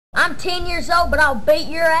I'm 10 years old, but I'll beat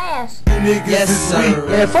your ass. Yes, sir.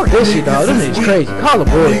 Man, fuck this shit, dog. Them niggas crazy. Call a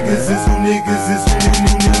boy.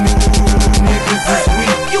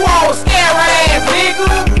 You all scare ass, nigga.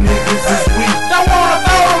 Don't wanna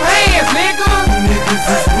throw them hands, nigga.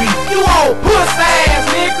 You all puss ass,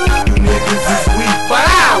 nigga. But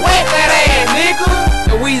I wet that ass,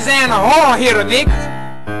 nigga. Louisiana hard hitter, nigga.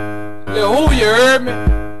 Lil who, you heard me?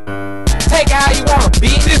 Take it how you wanna,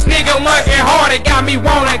 bitch. This nigga monkey hard, it got me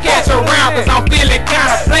wanna catch around, cause I'm feeling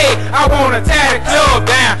kinda played. I wanna tear the club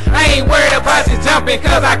down. I ain't worried about you jumping,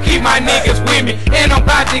 cause I keep my niggas with me. And I'm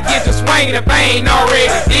about to get to swinging if I ain't already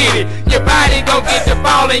did it. Your body gon' get to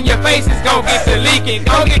falling, your face is gon' get to leaking.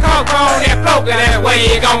 Gon' get caught on that floater, that way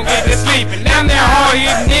you gon' get to sleeping. I'm that hard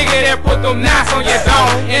hitting nigga that put them knots on your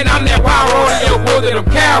dog. And I'm that wild road in your wood that them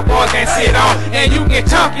cowboys can't sit on. And you can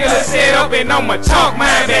chunk your little set up, and I'ma chunk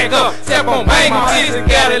mine back up. Step on bang my business,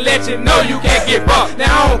 gotta let you know you can't get bucked.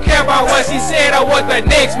 Now I don't care about what she said or what the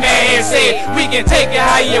next man said. We can take it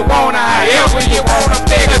how you wanna, however you wanna.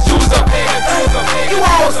 Bigger chooser, you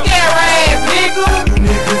all scare ass, nigga.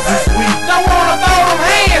 Don't wanna throw them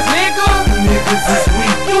hands, nigga.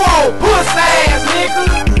 You all puss ass, nigga.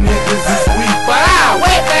 But I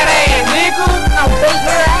wet that ass, nigga. I'll beat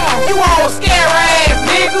your ass. You all scare ass,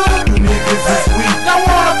 nigga. Don't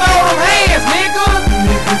wanna throw them hands, nigga.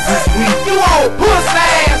 You all puss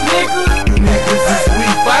ass, nigga.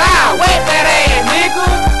 But I wet that ass, nigga.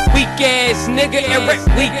 Weak ass nigga, Eric.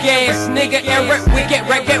 Weak ass nigga, Eric. We get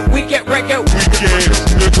record. Weak ass nigga.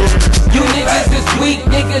 You niggas is weak,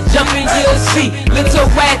 nigga. Jump in your seat. Little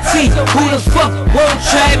ratty. Who the fuck won't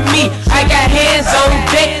try me? I got hands on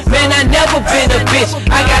deck, man. I never been a bitch.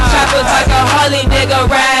 I got choppers like a Harley,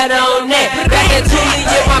 nigga. Ride on that. Got that Tully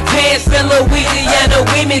in my pants, in Louisiana.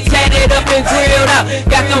 Women tatted up and grilled out.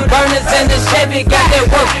 Got them burners in the Chevy. Got that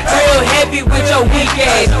work real heavy with your weak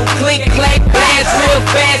ass. Click, clack, blast real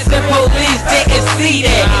fast, and police didn't see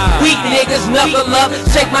that. Weak niggas knuckle up,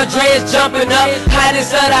 shake my dreads jumping up.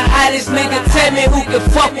 Hottest of the hottest, nigga. Tell me who can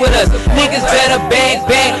fuck with us. Niggas better bag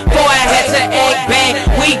back, before I had to act back.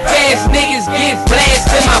 Weak ass niggas get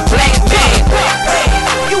blasted in my black bag.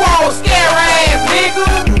 You all scare ass, nigga.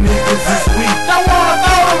 Don't wanna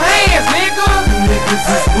throw them hands, nigga.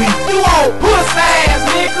 You all puss ass,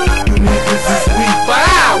 nigga. But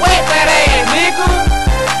I wet that ass, nigga.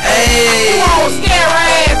 Hey. You all scare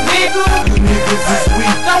ass, nigga.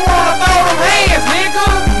 Don't wanna throw them hands, nigga.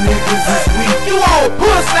 You all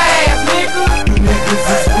puss ass, nigga.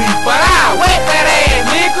 But I wet that ass,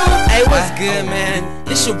 nigga. Hey, what's good, man?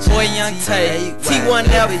 It's your boy Young Tay,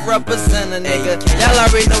 T1F represent a nigga. Y'all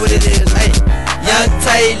already know what it is. Hey, Young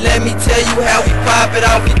Tay, let me tell you how we pop it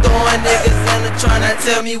off. We throwing niggas in the trunk, now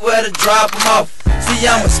tell me where to drop them off. See,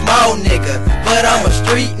 I'm a small nigga, but I'm a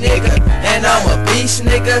street nigga. And I'm a beast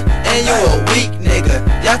nigga, and you a weak nigga.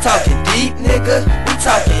 Y'all talking deep, nigga, we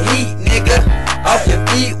talking heat, nigga. Off your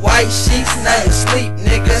feet, white sheets, now you sleep,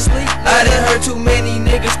 nigga. I done heard too many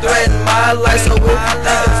niggas threaten my life. So if you think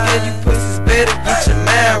I'm scared, you pussies better get your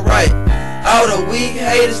mind right. All the weak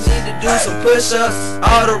haters need to do some push-ups.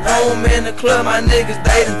 All the room in the club, my niggas,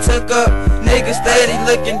 they done took up. Niggas steady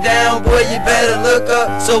looking down, boy, you better look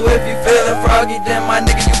up. So if you feeling froggy, then my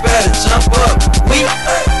nigga, you better jump up. Weak,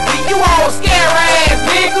 you all scare ass,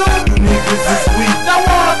 nigga. Don't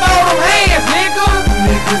wanna throw them hands, nigga.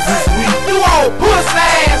 You all puss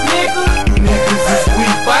ass, nigga.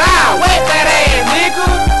 But I wet that ass, nigga.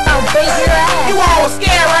 I'll beat your ass. You all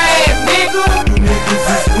scare ass, nigga.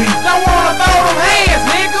 Don't wanna throw them hands,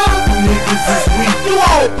 nigga. You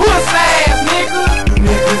all puss ass, nigga.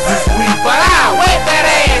 But I wet that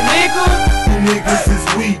ass, nigga. Niggas is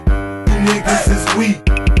weak. Niggas is weak.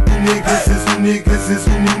 Niggas is niggas is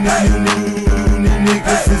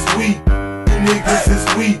niggas is weak. Niggas is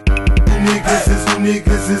weak. Niggas is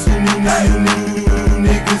niggas is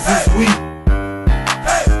niggas is weak.